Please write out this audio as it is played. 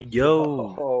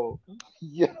Yo, Yo,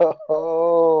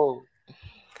 yo,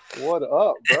 what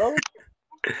up, bro?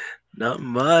 not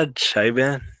much. How you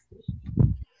been?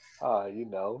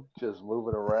 Just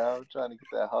moving around, trying to get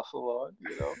that hustle on,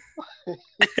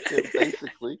 Yeah,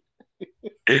 basically.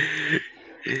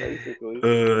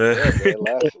 Uh, Yeah, man.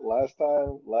 Last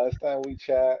time we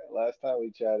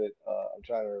chatted, I'm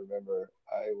trying to remember.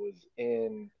 I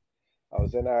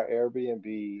was in our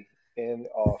Airbnb in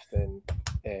Austin,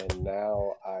 and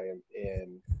now I am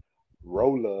in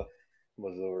Rolla,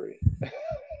 Missouri.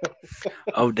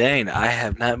 oh dang, I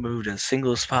have not moved a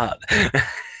single spot.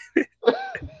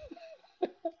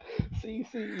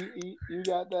 You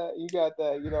got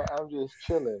that, I'm just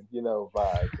chilling,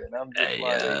 vibes, and I'm just Hey,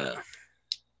 like,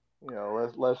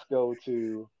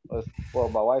 well,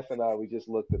 my wife and I, we just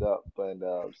looked it up, and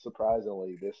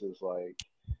surprisingly, this is like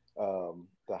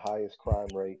the highest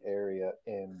crime rate area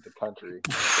in the country.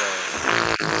 So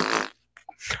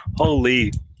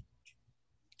holy,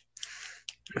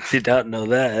 did not know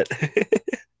that.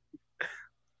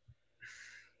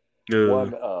 uh,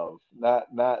 one of,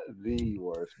 not the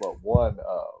worst, but one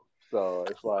of. So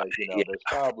it's like, yeah, there's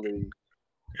probably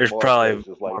there's more probably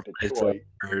places more like places Detroit.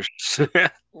 worse.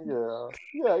 Yeah,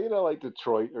 yeah, like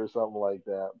Detroit or something like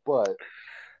that. But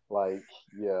like,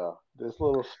 yeah, this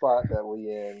little spot that we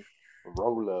in,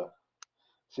 Rolla.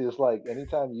 See, it's like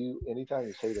anytime you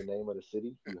say the name of the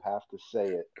city, you have to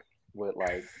say it with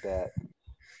like that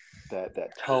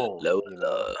tone,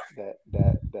 Lola.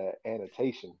 that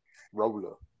annotation.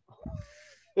 Rolla.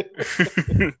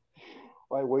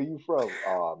 Like, where you from?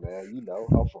 Oh man,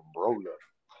 I'm from Rolla.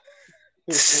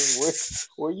 where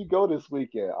where you go this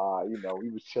weekend? We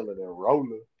was chilling in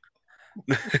Rolla.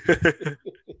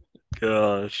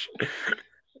 Gosh.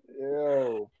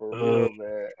 Yo, for Uh, real,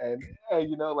 man. And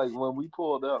like when we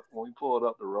pulled up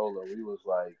the roller, we was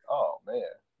like, oh man,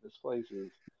 this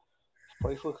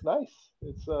place looks nice.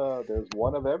 There's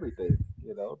one of everything.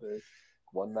 There's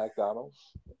one McDonald's.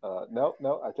 No,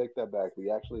 no, I take that back.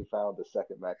 We actually found the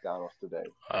second McDonald's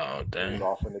today. oh It was dang.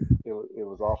 off in the it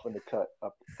was off in the cut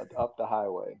up the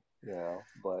highway,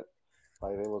 but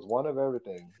like there was one of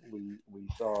everything. We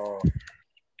saw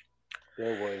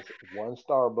there was one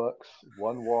Starbucks,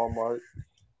 one Walmart,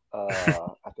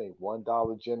 I think one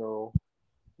Dollar General,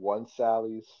 one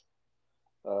Sally's,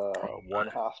 one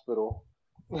hospital,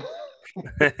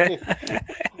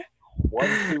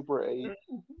 one Super 8,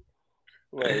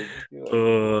 like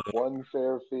uh, one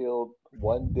Fairfield,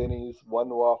 one Denny's, one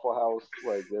Waffle House.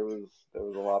 Like there was a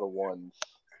lot of ones.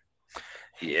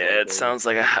 It's yeah, like it sounds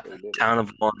like a they did it. town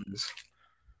of ones.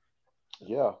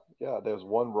 Yeah, yeah. There's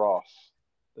one Ross.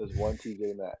 There's one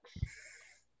TJ Maxx.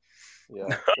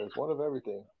 Yeah, there's one of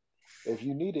everything. If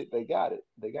you need it, they got it.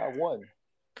 They got one.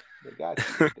 They got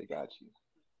you. They got you.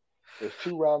 There's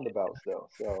two roundabouts though,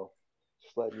 so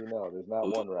just letting you know, there's not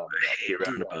Ooh, one roundabout. I There's hate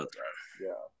two roundabouts. roundabouts.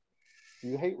 Yeah.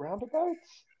 You hate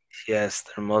roundabouts? Yes,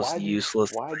 they're the most Why do you?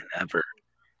 useless Why? thing ever.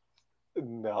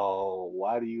 No.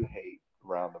 Why do you hate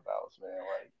roundabouts, man?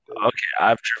 Like, Okay,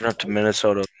 I've driven up to like,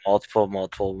 Minnesota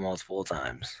multiple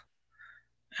times.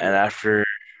 And yeah. after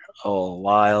a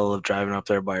while of driving up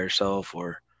there by yourself,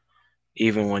 or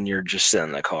even when you're just sitting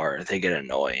in the car, they get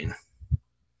annoying.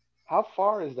 How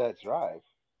far is that drive?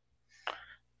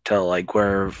 To like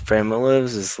where family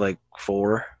lives is like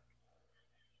 4.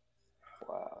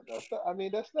 Wow, that's not. I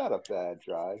mean, that's not a bad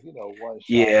drive. One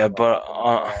shot. Yeah, but Hop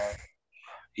in the car.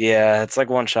 yeah, it's like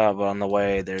one shot, but on the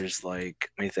way there's like,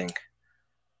 let me think.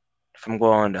 If I'm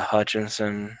going to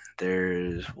Hutchinson,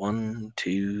 there's one,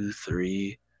 two,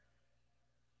 three,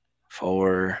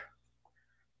 four,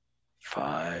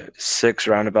 five, 6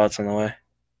 roundabouts on the way.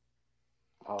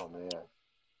 Oh man,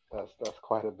 that's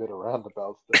quite a bit of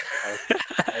roundabouts though.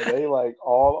 Are they like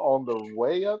all on the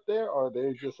way up there, or are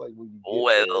they just like when you get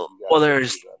there, Well, you got well, to hit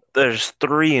there's these roundabouts? there's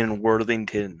 3 in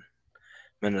Worthington,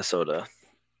 Minnesota,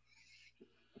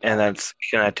 and Got you. that's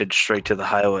connected straight to the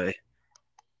highway.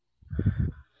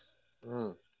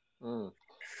 Mm, mm.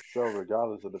 So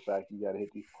regardless of the fact you got to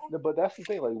hit these, no, but that's the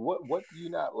thing. Like, what do you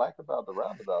not like about the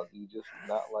roundabouts? Do you just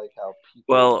not like how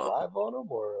people Well, drive on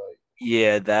them, or like,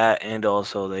 yeah, that and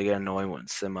also they get annoying when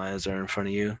semis are in front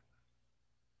of you.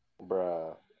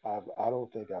 bruh, I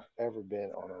don't think I've ever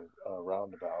been on a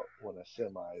roundabout when a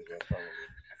semi is in front of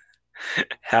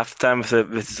Half the time, if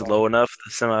me. it's Like, low enough,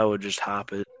 the semi would just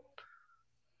hop it.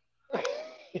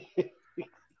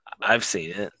 I've facts,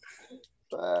 seen it.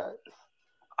 facts.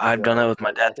 I've done it Yo, with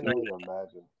my like dad. I can only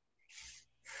imagine.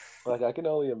 Like I can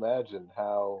only imagine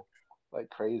how like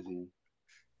crazy,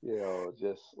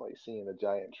 just like seeing a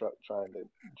giant truck trying to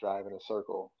drive in a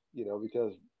circle,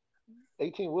 because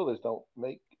 18 wheelers don't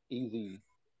make easy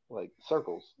like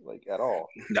circles, like at all.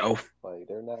 No, Like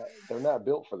they're not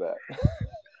built for that.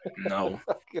 no,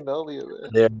 I can only imagine.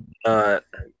 they're not.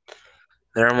 Like,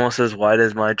 They're almost as wide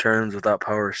as my turns without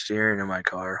power steering in my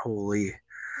car. Holy,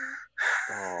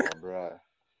 oh, bruh,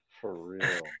 for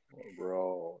real,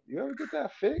 bro. You ever get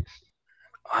that fixed?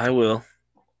 I will.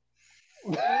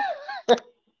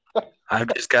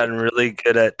 I've just gotten really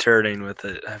good at turning with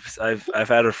it. I've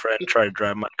had a friend try to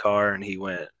drive my car, and he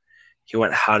went,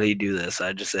 "How do you do this?"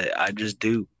 I just say, "I just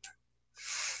do."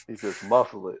 You just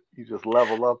muscle it. You just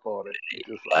level up on it. You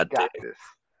just, I I do. got this.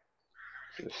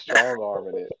 Just strong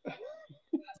arming it.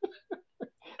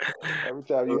 Every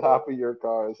time you hop in your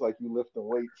car, it's like you lifting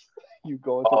weights. You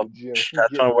going to Oh, the gym, you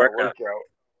that's my getting that workout. workout.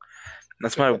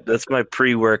 That's my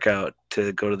pre-workout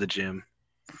to go to the gym.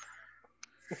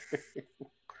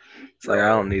 It's like I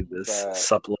don't Yo, need this man.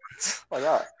 supplements. Like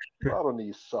I don't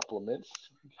need supplements.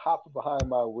 Hop behind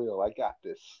my wheel. I got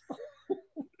this.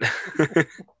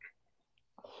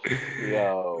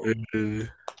 Yo.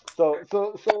 So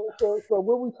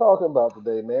what we talking about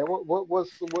today, man?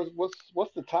 What's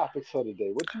the topics for today?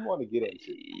 What you want to get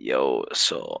into? Yo,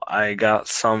 so I got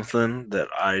something that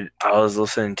I was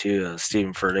listening to a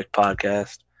Stephen Furtick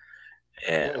podcast,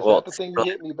 and Is well, that the thing you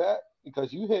hit me back?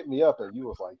 Because you hit me up and you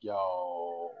was like,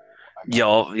 "Yo, I got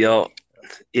this yo, thing."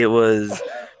 it was,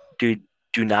 dude.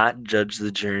 Do not judge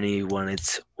the journey when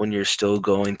you're still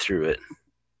going through it,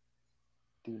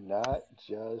 Do not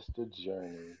judge the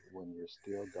journey when you're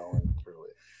still going through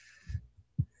it.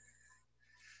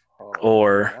 Hold on. Do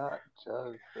or not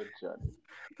judge the journey.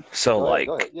 so Go ahead.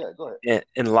 Go like ahead. Yeah, go ahead.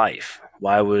 in life.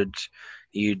 Why would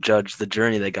you judge the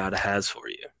journey that God has for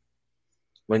you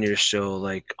when you're still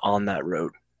like on that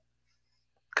road?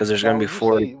 Because there's gonna Now, be when you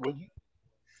 40. say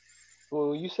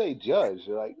when you say judge,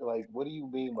 like what do you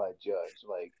mean by judge?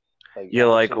 Like You're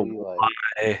like, actually like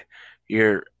why?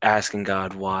 You're asking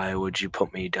God, why would you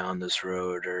put me down this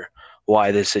road, or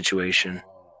why this situation?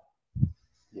 oh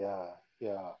yeah,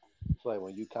 yeah. It's like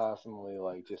when you constantly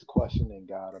like just questioning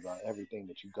God about everything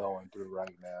that you're going through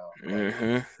right now. Like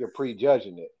Mm-hmm. you're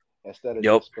prejudging it instead of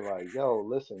Yep. just be like, yo,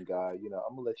 listen, God,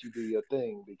 I'm gonna let you do your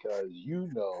thing because you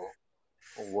know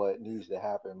what needs to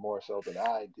happen more so than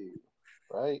I do.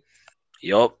 Right?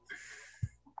 Yep.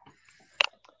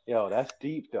 Yo, that's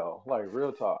deep though. Like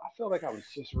real talk. I feel like I was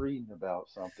just reading about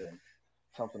something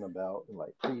about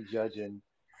like prejudging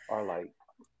or like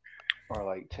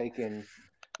taking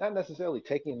not necessarily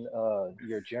taking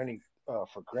your journey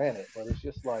for granted, but it's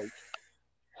just like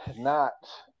not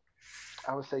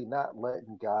I would say not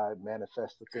letting God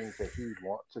manifest the things that He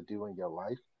wants to do in your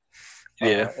life.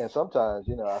 Yeah. And sometimes,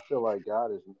 I feel like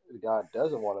God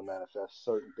doesn't want to manifest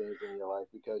certain things in your life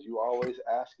because you always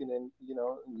asking and you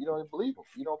don't even believe Him.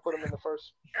 You don't put Him in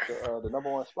the number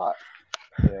one spot.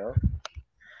 You know,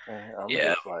 and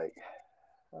Yeah.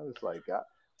 I'm just like God.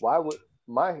 Why would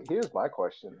my here's my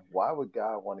question: Why would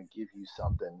God want to give you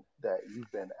something that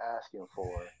you've been asking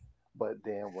for, but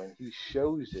then when He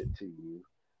shows it to you,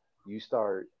 you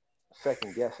start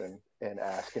second guessing and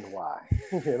asking why?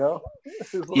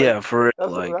 It's like Yeah. For real.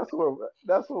 that's Like,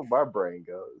 that's where my brain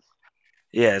goes.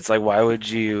 yeah. It's like, why would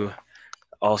you?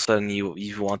 All of a sudden, you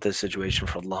want this situation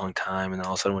for a long time, and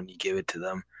all of a sudden, when you give it to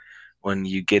them, when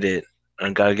you get it,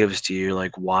 and God gives it to you, you're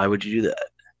like, why would you do that?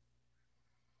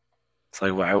 It's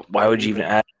like, why Or would you even even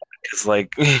ask? Because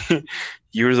like,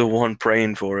 you're the one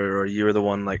praying for it, or you're the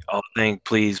one like, oh, thank,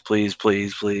 please, please,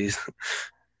 please, please.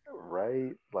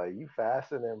 right, like you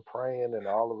fasting and praying, and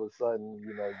all of a sudden,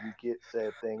 you get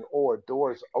said thing or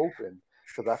doors open.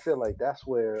 Because I feel like that's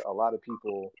where a lot of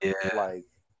people Yeah. like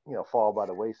fall by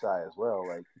the wayside as well.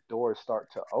 Like doors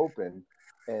start to open,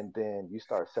 and then you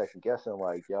start second guessing,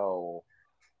 like, yo,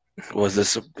 Was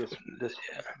this? this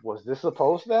was this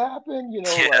supposed to happen? Yeah.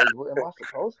 Like, am I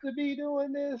supposed to be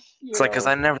doing this? It's like, because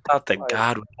I never thought that Like,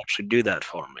 God would actually do that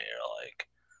for me. Or like,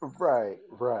 right.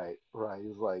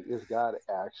 It's like, is God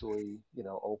actually,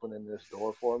 opening this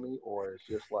door for me, or it's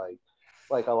just like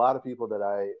a lot of people that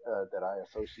I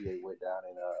associate with down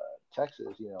in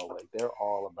Texas, like they're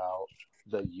all about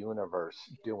the universe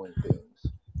doing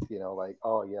things. Like,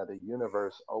 oh yeah, the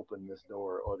universe opened this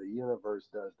door, or the universe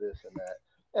does this and that.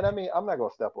 And I mean, I'm not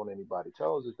gonna step on anybody's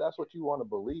toes. If that's what you want to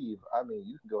believe, I mean,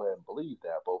 you can go ahead and believe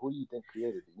that. But who do you think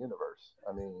created the universe?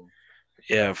 I mean,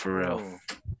 yeah, for real. hmm.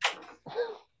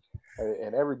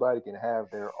 And everybody can have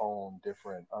their own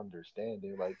different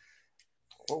understanding. Like,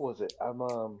 what was it?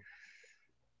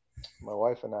 My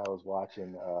wife and I was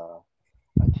watching a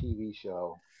TV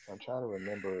show. I'm trying to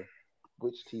remember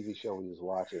which TV show we was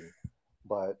watching,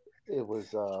 but it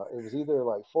was either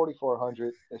like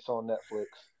 4400. It's on Netflix,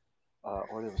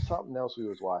 or there was something else we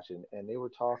was watching, and they were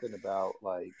talking about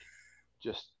like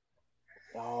just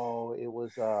oh, it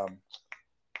was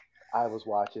I was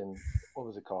watching what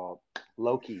was it called?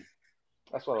 Loki.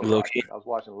 That's what I was Loki. watching. I was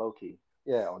watching Loki.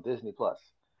 Yeah, on Disney Plus,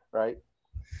 right?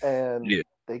 And Yeah.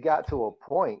 they got to a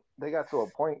point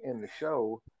in the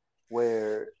show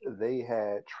where they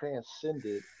had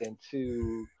transcended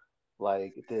into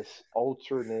like this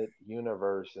alternate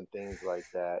universe and things like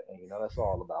that. And that's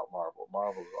all about Marvel.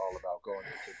 Marvel is all about going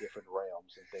into different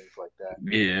realms and things like that.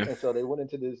 Yeah. And so they went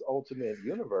into this ultimate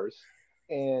universe,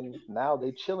 and now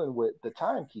they chilling with the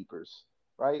timekeepers,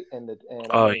 right? And I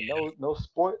Oh mean, no,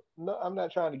 I'm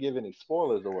not trying to give any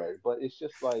spoilers away, but it's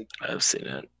just like yeah, I've seen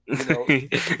you know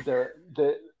it. the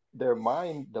the the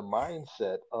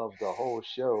mindset of the whole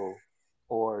show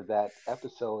or that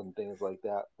episode and things like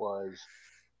that was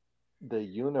the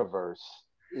universe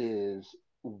is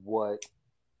what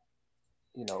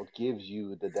gives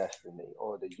you the destiny,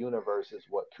 or the universe is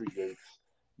what creates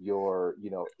your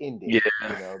ending, Yeah.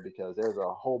 because there's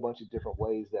a whole bunch of different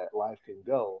ways that life can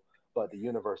go, but the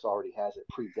universe already has it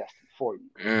predestined for you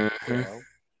you Hmm. know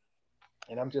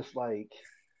and I'm just like,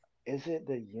 is it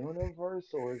the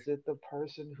universe or is it the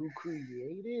person who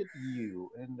created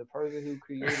you and the person who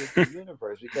created the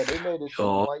universe? Because they made it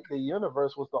seem Oh, like the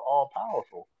universe was the all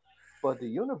powerful, but the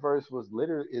universe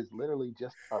is literally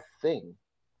just a thing,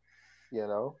 you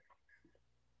know.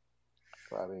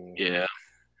 So I mean, yeah.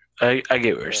 I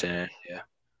get what you're yeah, saying. Yeah.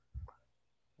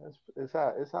 it's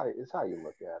how you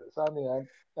look at it. So I mean, I'm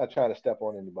not trying to step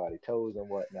on anybody's toes and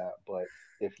whatnot, but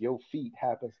if your feet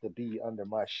happens to be under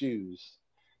my shoes,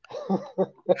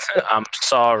 I'm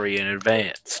sorry in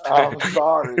advance. I'm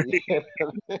sorry.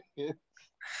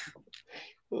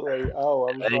 Like, oh,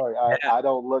 I'm Like, sorry. I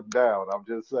don't look down. I'm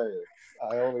just saying.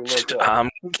 I only look up. I'm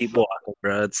keep So, walking,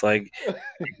 bro. It's like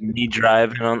me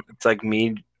driving on. It's like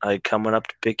me like coming up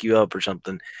to pick you up or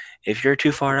something. If you're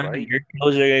too far out, right? your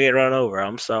clothes are gonna get run over.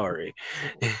 I'm sorry.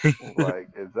 Like,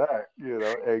 exact.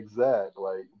 Exact.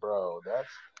 Like, bro,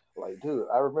 that's like, dude.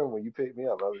 I remember when you picked me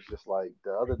up. I was just like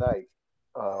the other night,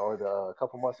 or the a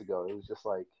couple months ago. It was just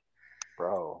like,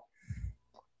 bro,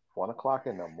 1 o'clock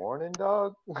in the morning,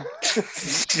 dog.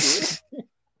 You sure?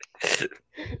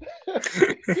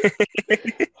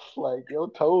 Like your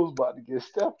toes about to get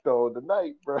stepped on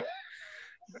tonight, bro.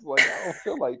 It's like I don't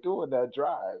feel like doing that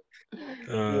drive.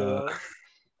 You uh, know?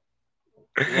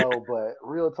 Yo, but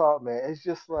real talk, man, it's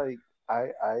just like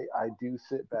I do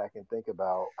sit back and think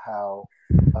about how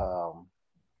um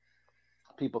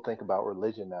people think about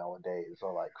religion nowadays,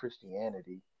 or like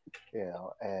Christianity,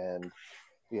 and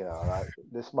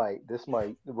this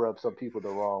might rub some people the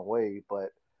wrong way, but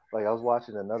like I was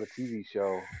watching another TV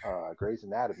show, Grey's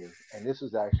Anatomy, and this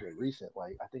was actually recent,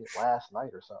 like I think last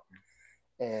night or something,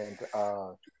 and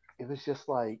it was just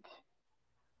like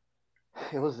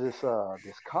it was this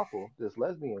couple, this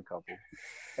lesbian couple,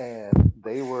 and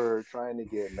they were trying to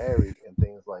get married and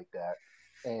things like that.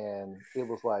 And it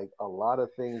was like a lot of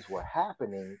things were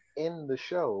happening in the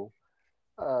show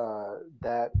uh,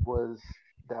 that was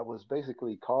that was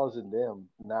basically causing them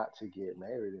not to get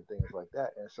married and things like that.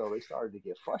 And so they started to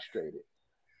get frustrated,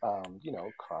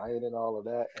 crying and all of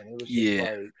that. And it was just yeah.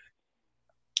 like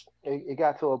it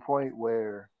got to a point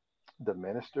where the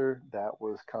minister that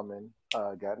was coming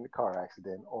got in a car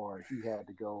accident, or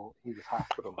he was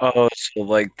Oh, hospitalized. so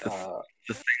like uh,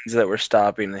 the things that were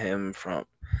stopping him from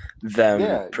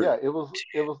them. yeah, yeah,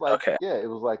 it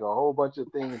was like a whole bunch of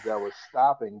things that was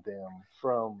stopping them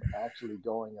from actually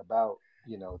going about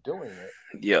doing it.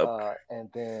 Yep. And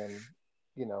then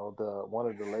the one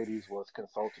of the ladies was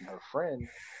consulting her friend,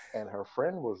 and her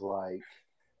friend was like,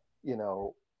 you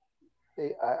know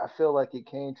I feel like it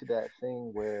came to that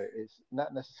thing where it's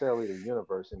not necessarily the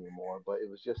universe anymore, but it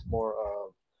was just more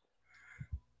of,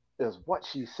 is what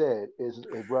she said is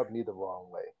it rubbed me the wrong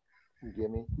way. You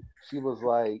get me? She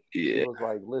Yeah. was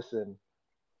like, listen,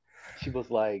 she was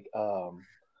like,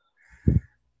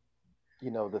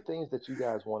 the things that you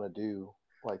guys want to do,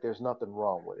 like there's nothing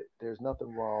wrong with it. There's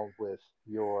nothing wrong with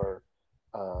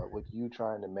with you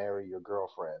trying to marry your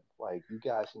girlfriend. Like you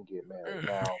guys can get married.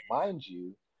 Now, mind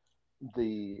you,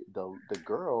 the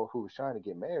girl who was trying to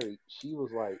get married, she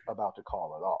was like about to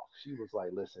call it off. She was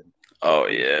like, listen, the Oh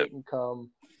priest yeah. didn't come.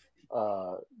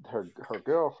 Her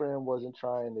girlfriend wasn't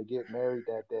trying to get married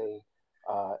that day.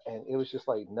 And it was just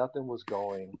like nothing was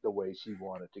going the way she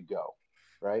wanted to go,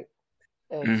 right?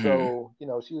 And Hmm. so,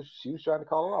 she was trying to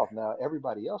call it off. Now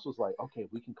everybody else was like, okay,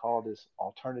 we can call this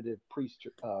alternative priest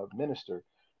minister,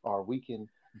 or we can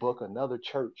book another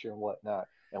church and whatnot,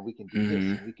 and we can do this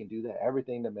Hmm. and we can do that,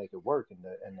 everything to make it work. And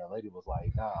the lady was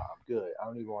like, nah, I'm good. I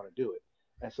don't even want to do it.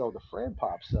 And so the friend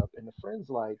pops up, and the friend's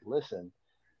like, "Listen,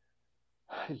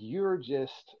 you're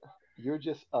just you're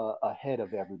just ahead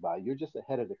of everybody. You're just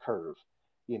ahead of the curve.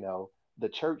 You know, the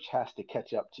church has to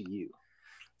catch up to you."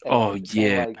 Oh And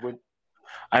yeah, like when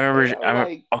I yeah, remember.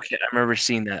 like Okay, I remember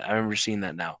seeing that. I remember seeing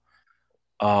that now.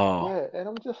 Oh, yeah, and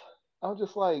I'm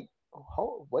just like,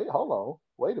 wait, hold on,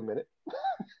 wait a minute.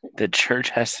 the church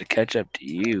has to catch up to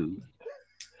you.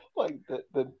 Like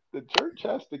the church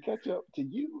has to catch up to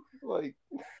you. Like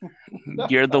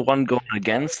You're the like one going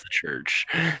uh, against the church.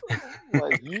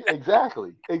 like you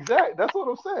exactly. That's what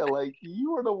I'm saying. Like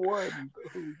you are the one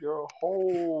who your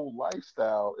whole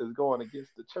lifestyle is going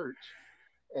against the church,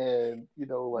 and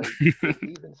like it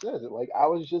even says it. Like I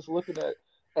was just looking at,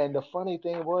 and the funny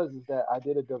thing was is that I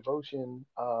did a devotion.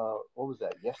 What was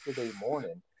that? Yesterday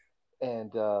morning,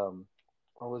 and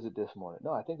or was it this morning?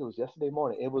 No, I think it was yesterday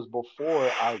morning. It was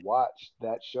before I watched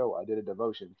that show. I did a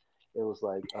devotion. It was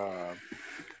like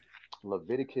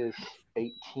Leviticus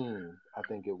 18, I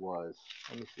think it was.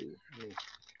 Let me see. Let me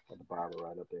put the Bible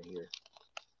right up in here.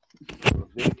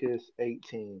 Leviticus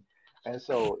 18. And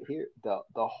so here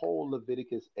the whole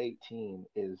Leviticus 18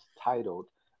 is titled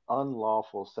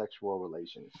unlawful sexual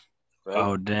relations, right?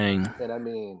 Oh dang. And I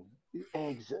mean,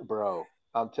 bro,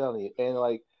 I'm telling you. And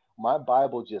like my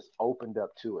Bible just opened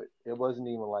up to it. It wasn't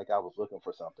even like I was looking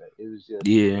for something. It was just,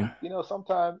 Yeah.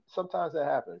 sometimes that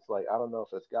happens. Like I don't know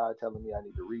if it's God telling me I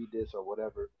need to read this or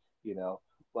whatever, you know.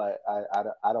 But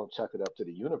I don't chuck it up to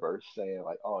the universe saying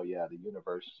like, oh yeah, the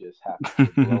universe just happened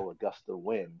to blow a gust of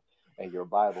wind and your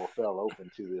Bible fell open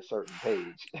to this certain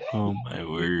page. Oh my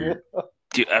Yeah. word.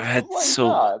 Dude, I've It's had like so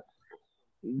God,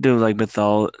 dude like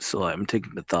so like, I'm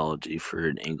taking mythology for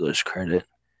an English credit.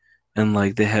 And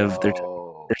like they're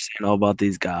yo. saying all about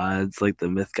these gods, like the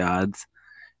myth gods.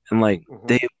 And like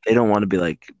Hmm. they don't want to be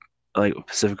like a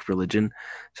Pacific religion.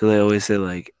 So they always say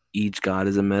like each god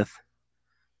is a myth.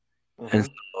 And Hmm.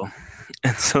 so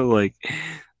and so like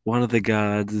one of the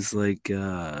gods is like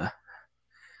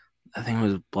I think it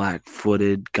was black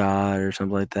footed god or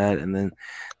something like that. And then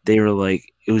they were like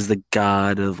it was the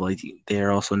god of like they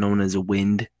are also known as a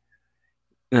wind.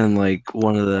 And like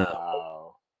one of the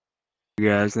Wow.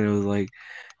 guys and it was like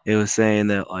it was saying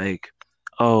that like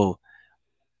oh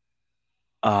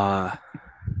uh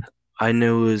I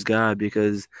knew it was God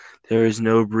because there was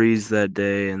no breeze that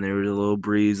day and there was a little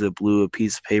breeze that blew a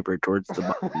piece of paper towards the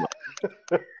bottom.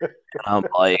 And I'm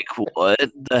like, what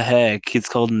the heck? It's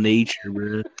called nature,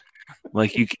 bro.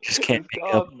 Like just can't It's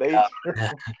make up called nature. a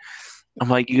god. I'm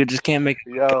like, you just can't make a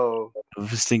Yo, god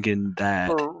of thinking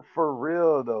that. for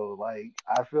real though, like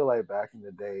I feel like back in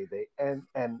the day they and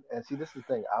see this is the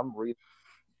thing. I'm reading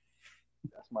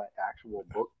that's my actual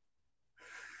book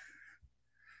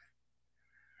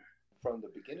from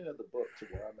the beginning of the book to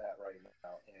where I'm at right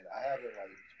now, and I haven't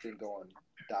like been going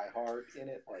die hard in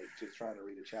it, like just trying to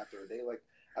read a chapter a day. Like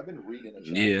I've been reading a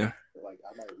chapter, Yeah. like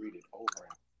I might read it over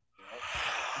and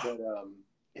but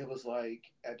it was like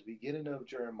at the beginning of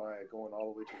Jeremiah, going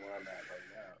all the way to where I'm at right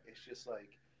now. It's just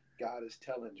like God is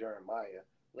telling Jeremiah,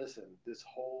 listen, this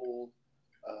whole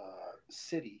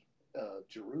city,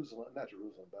 Jerusalem, not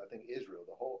Jerusalem, but I think Israel,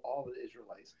 the whole all the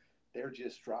Israelites, they're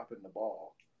just dropping the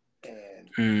ball, and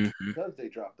Hmm. because they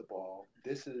dropped the ball,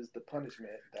 this is the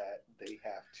punishment that they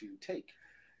have to take.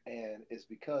 And it's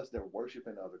because they're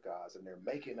worshiping other gods and they're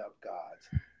making up gods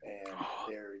and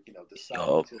they're, deciding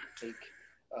Yup. to take,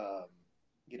 um,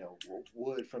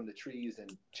 wood from the trees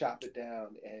and chop it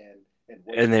down and And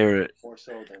worship it more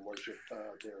so than worship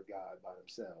their God by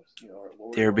themselves, or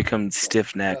they're worship becoming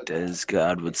stiff the necked, God. as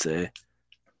God would say.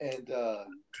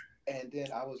 And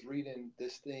then I was reading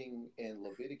this thing in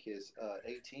Leviticus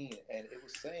 18, and it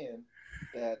was saying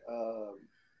that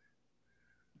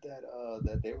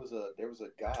that there was a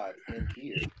god in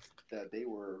here that they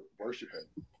were worshiping,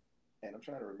 and I'm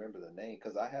trying to remember the name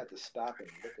because I had to stop and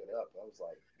look it up. I was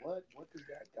like, what does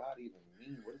that god even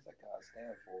mean? What does that god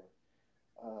stand for?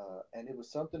 And it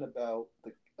was something about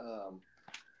the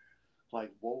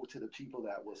like woe to the people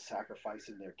that was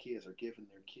sacrificing their kids or giving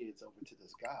their kids over to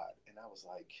this god. And I was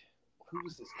like, who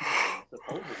is this god? And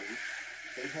supposedly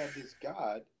they had this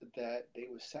god that they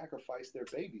would sacrifice their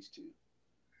babies to.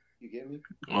 You get me?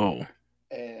 Oh,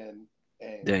 And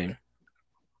and dang.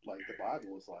 like the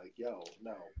Bible was like, yo,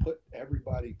 no, put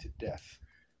everybody to death.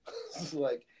 It's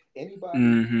like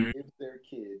anybody who Hmm. gives their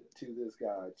kid to this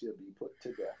god should be put to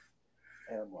death.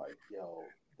 And I'm like,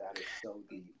 yo, that is so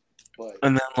deep. But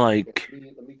And then if like,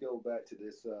 let me go back to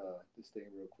this thing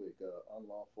real quick.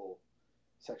 Unlawful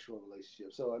sexual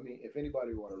relationship. So I mean, if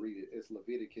anybody want to read it, it's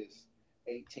Leviticus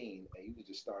 18, and you can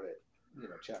just start at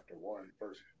chapter 1,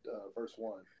 verse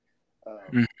 1.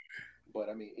 Um, But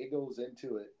I mean, it goes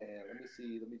into it, and let me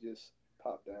see. Let me just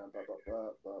pop down. Pop, pop,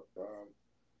 pop, pop, pop.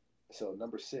 So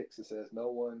number six, it says no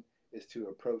one is to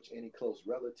approach any close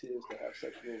relatives to have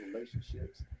sexual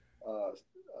relationships.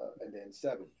 And then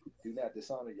seven, do not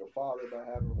dishonor your father by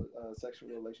having a sexual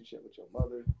relationship with your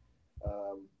mother.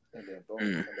 And then boom,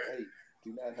 Mm. number eight,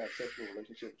 do not have sexual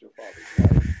relationship with your father's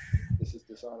wife. This is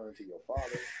dishonoring to your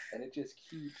father, and it just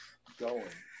keeps going.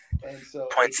 And so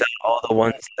it Points just out took all the me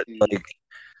ones back that to like.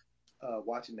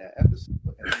 watching that episode,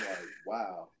 and I'm like,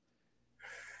 wow,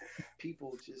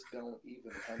 people just don't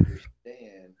even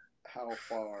understand how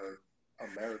far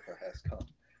America has come,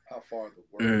 how far the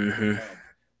world has Hmm. come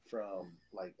from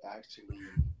like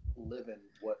actually living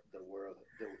what the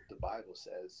Bible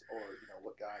says, or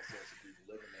what God says to do,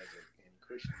 living as in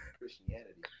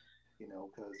Christianity,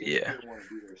 because they Yeah. still want to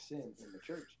do their sin in the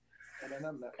church. And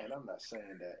I'm not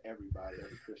saying that every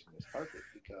Christian is perfect,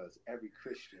 because every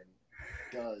Christian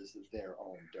does their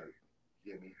own dirt.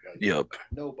 You get me? Like, there's Yup.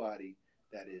 nobody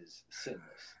that is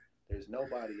sinless. There's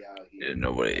nobody out Yeah, here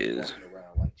nobody that's is. walking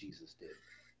around like Jesus did.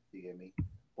 You get me?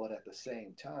 But at the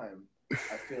same time,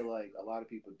 I feel like a lot of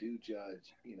people do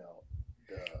judge,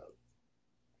 the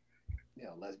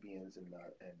lesbians and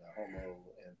the homo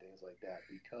and things like that,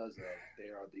 because of they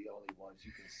are the only ones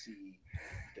you can see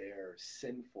their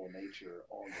sinful nature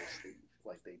on their sleeve.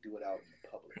 Like, they do it out in the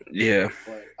public. Yeah.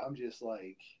 But I'm just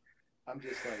like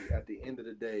at the end of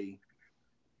the day,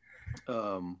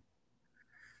 um,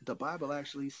 the Bible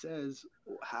actually says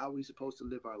how we supposed to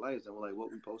live our lives, and like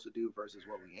what we supposed to do versus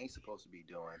what we ain't supposed to be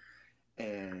doing.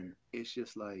 And it's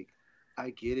just like,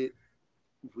 I get it.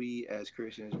 We as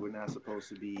Christians, we're not supposed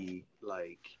to be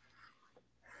like,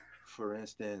 for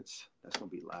instance, that's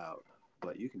gonna be loud,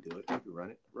 but you can do it. You can run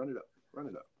it up, run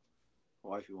it up.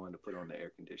 My wife, you wanted to put on the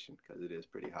air condition because it is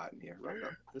pretty hot in here. Run it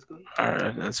up. It's good. All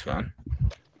right, that's fine.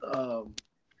 Um,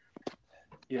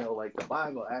 like the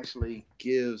Bible actually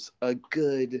gives a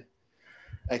good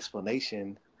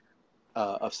explanation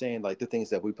of saying like the things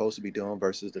that we're supposed to be doing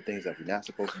versus the things that we're not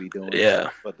supposed to be doing. Yeah.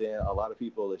 But then a lot of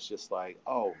people, it's just like,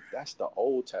 oh, that's the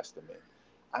Old Testament.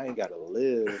 I ain't gotta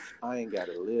live. I ain't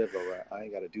gotta live around. I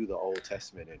ain't gotta do the Old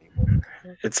Testament anymore.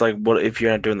 It's like, what if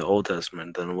you're not doing the Old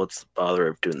Testament? Then what's the bother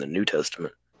of doing the New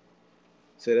Testament?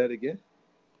 Say that again.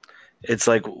 It's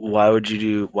like, why would you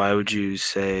do? Why would you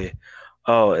say,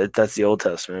 oh, that's the Old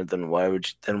Testament? Then why would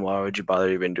you bother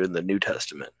even doing the New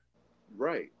Testament?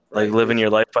 Right, Like, right. living It's your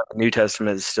life by the New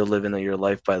Testament is still living your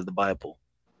life by the Bible.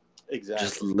 Just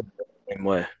exactly. live the same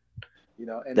way.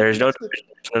 And There's no that's the division.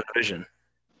 There's no division.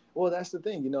 Well, that's the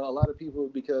thing. A lot of people,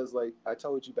 because like I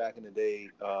told you back in the day,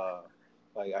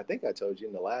 like I think I told you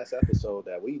in the last episode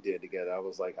that we did together, I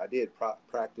was like, I did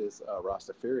practice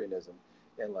Rastafarianism,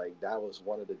 and like that was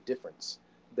one of the difference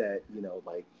that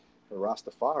like the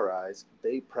Rastafaris,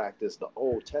 they practice the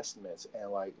Old Testaments,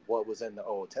 and like what was in the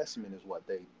Old Testament is what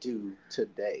they do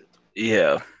today.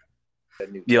 Yeah. The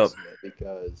New Yep. Testament,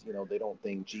 because they don't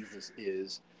think Jesus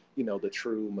is the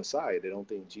true Messiah. They don't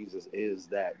think Jesus is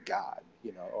that God,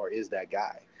 or is that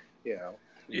guy, you know.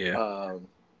 Yeah. Um,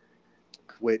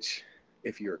 which,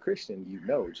 if you're a Christian,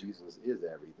 Jesus is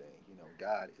everything.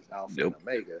 God is Alpha and Yep.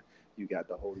 Omega. You got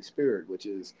the Holy Spirit, which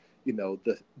is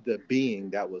the being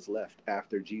that was left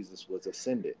after Jesus was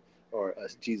ascended, or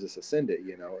Jesus ascended.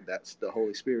 That's the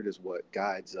Holy Spirit is what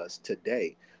guides us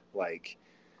today. Like,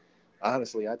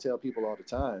 honestly, I tell people all the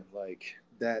time, like,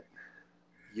 that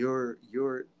your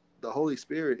the Holy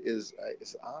Spirit is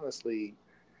honestly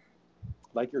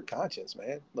like your conscience,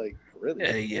 man. Like, really,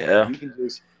 like, Yeah. you can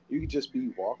just be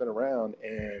walking around,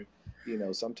 and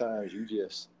sometimes you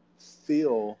just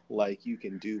feel like you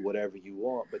can do whatever you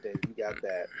want, but then you got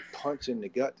that punch in the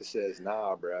gut that says,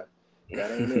 nah, bruh,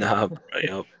 that ain't it. Nah.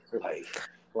 Yep. like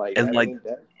like And that like, ain't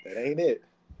that ain't it.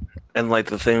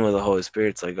 the thing with the Holy Spirit,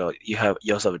 it's like, oh, you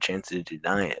also have a chance to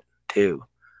deny it too.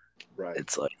 Right.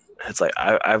 It's like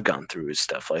I've gone through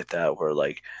stuff like that where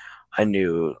like I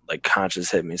knew like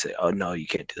conscience hit me and say, oh no, you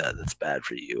can't do that. That's bad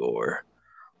for you. Or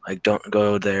like, don't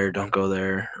go there, don't go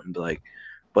there. And be like,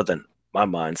 but then my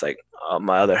mind's like,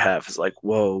 my other half is like,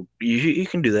 whoa, you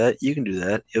can do that. You can do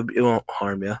that. It won't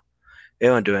harm you. It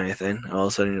won't do anything. And all of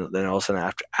a sudden, then all of a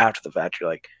sudden after the fact, you're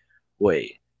like,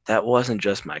 wait, that wasn't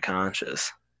just my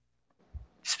conscience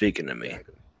speaking to me.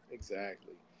 Exactly.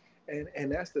 Exactly.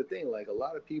 And that's the thing. Like, a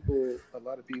lot of people,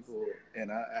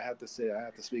 and I have to say, I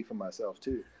have to speak for myself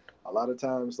too. A lot of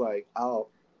times, like, I'll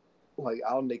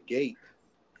negate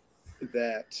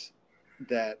that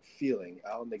that feeling.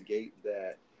 I'll negate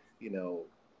that, you know,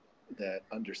 that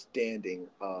understanding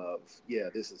of, yeah,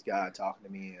 this is God talking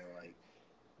to me, and like,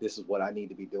 this is what I need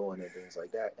to be doing and things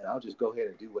like that. And I'll just go ahead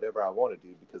and do whatever I want to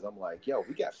do because I'm like, yo,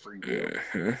 we got free will,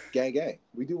 Mhm. gang, gang.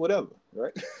 We do whatever,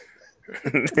 right?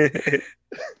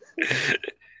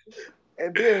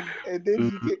 And then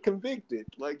you get convicted.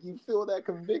 Like you feel that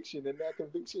conviction, and that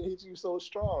conviction hits you so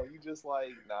strong. You just like,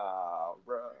 nah,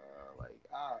 bruh. Like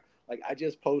like I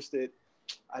just posted.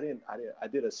 I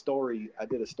did a story. I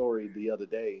did a story the other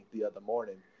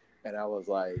morning, and I was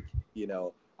like,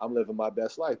 I'm living my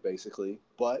best life basically,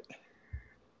 but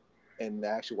in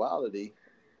actuality,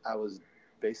 I was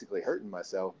basically hurting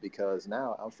myself because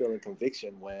now I'm feeling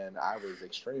conviction when I was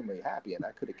extremely happy, and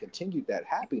I could have continued that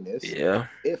happiness Yeah.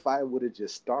 if I would have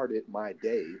just started my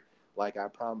day like I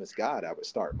promised God I would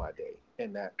start my day,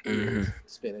 and that Hmm. is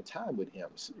spending time with Him,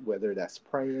 whether that's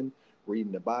praying,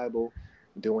 reading the Bible,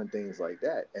 doing things like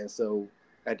that. And so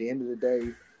at the end of the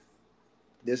day,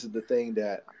 this is the thing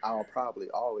that I'll probably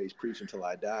always preach until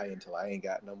I die, until I ain't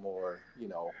got no more,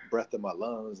 breath in my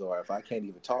lungs, or if I can't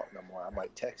even talk no more, I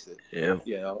might text it. Yeah.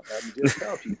 I'm just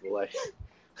tell people like,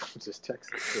 I'm just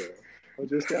text it. I'm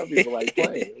just tell people like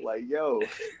plain, like, yo,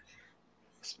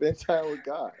 spend time with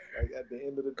God. Like at the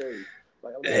end of the day,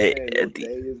 like I'm not Hey, saying your day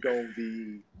is gonna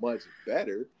be much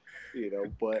better,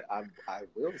 but I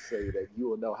will say that you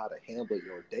will know how to handle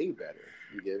your day better.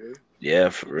 You get me? yeah,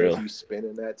 for Because real. you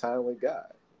spending that time with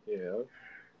God. You know.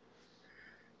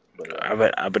 But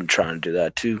yeah. I've been trying to do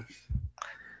that too,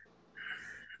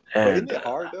 But isn't and it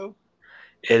hard though?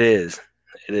 it is.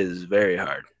 It is very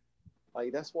hard.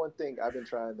 Like that's one thing I've been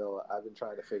trying to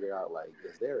figure out. Like,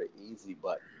 is there an easy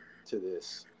button to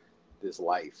this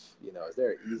life? Is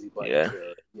there an easy button Yeah.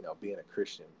 to being a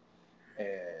Christian?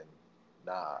 And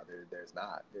nah, there's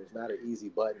not. There's not an easy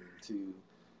button to.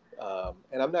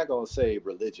 And I'm not gonna say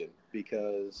religion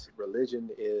because religion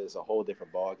is a whole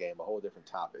different ball game, a whole different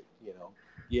topic. Yeah,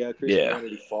 Yeah.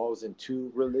 Christianity falls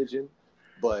into religion,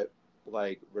 but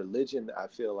like religion, I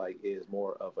feel like is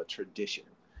more of a tradition.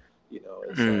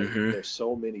 It's like Hmm. there's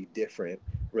so many different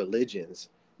religions,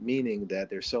 meaning that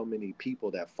there's so many people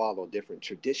that follow different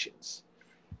traditions.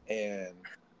 And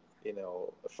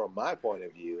from my point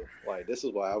of view, like this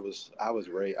is why I was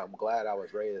raised. I'm glad I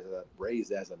was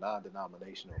raised as a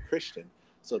non-denominational Christian,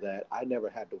 so that I never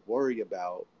had to worry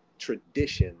about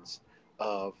traditions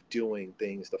of doing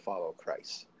things to follow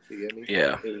Christ. You get me?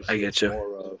 Yeah. It was I get just you.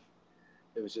 more of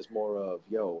it was just more of,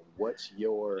 yo, what's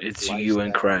your It's you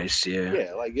and lifestyle? Christ. Yeah.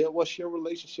 Yeah, like, yeah, what's your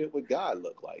relationship with God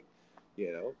look like?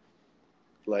 You know,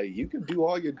 like you can do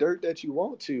all your dirt that you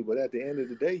want to, but at the end of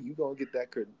the day, you gonna get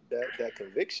that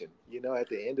conviction. At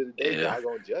the end of the day, Yeah. God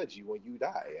gonna judge you when you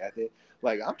die.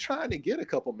 Like I'm trying to get a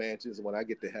couple mansions when I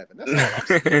get to heaven. That's all I'm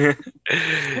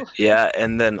saying. Yeah,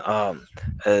 and then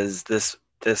as this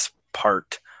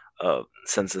part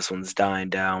since this one's dying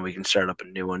down, we can start up a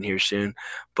new one here soon.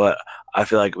 But I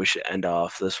feel like we should end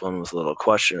off this one with a little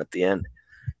question at the end.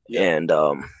 Yeah. And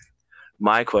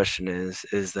my question is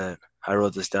that I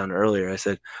wrote this down earlier. I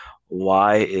said,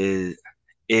 why is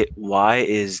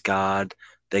God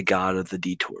the God of the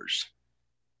detours?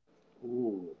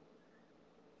 Ooh.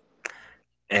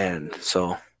 And Ooh.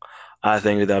 so I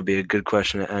think that'd be a good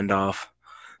question to end off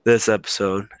this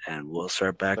episode, and we'll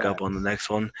start back up on the Facts.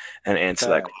 next one and answer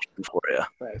that Facts. question for you.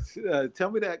 Facts. Tell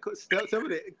me that.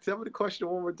 Tell me the question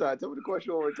one more time. Tell me the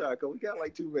question one more time. Cause we got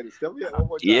like 2 minutes. Tell me that one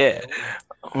more time, Yeah, man.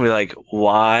 we're like,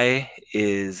 why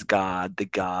is God the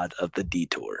God of the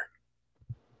detour?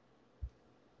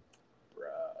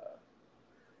 Bruh.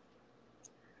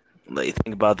 Let you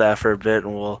think about that for a bit,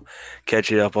 and we'll catch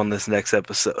you up on this next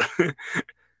episode.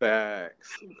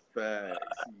 Facts. Facts.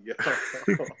 Yo.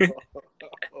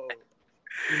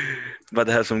 About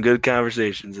to have some good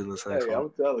conversations in this next Hey, one. I'm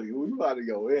telling you, we about to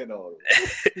go in on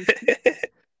them.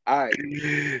 All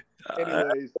right. uh,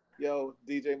 Anyways, yo,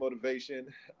 DJ Motivation.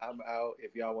 I'm out.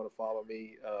 If y'all want to follow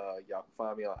me, y'all can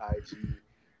find me on IG,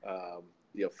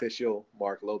 the official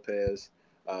Mark Lopez.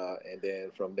 And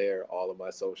then from there, all of my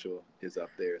social is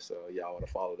up there. So y'all want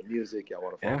to follow the music, y'all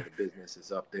want to yeah. follow the business,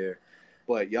 is up there.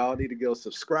 But y'all need to go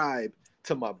subscribe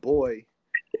to my boy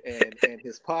and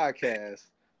his podcast,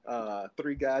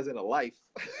 Three Guys in a Life.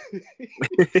 We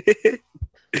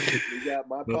got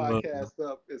my podcast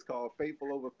up. It's called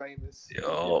Faithful Over Famous.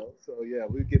 Yo, So yeah,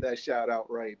 we get that shout out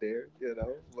right there.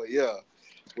 But yeah,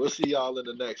 we'll see y'all in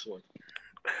the next one.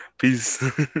 peace.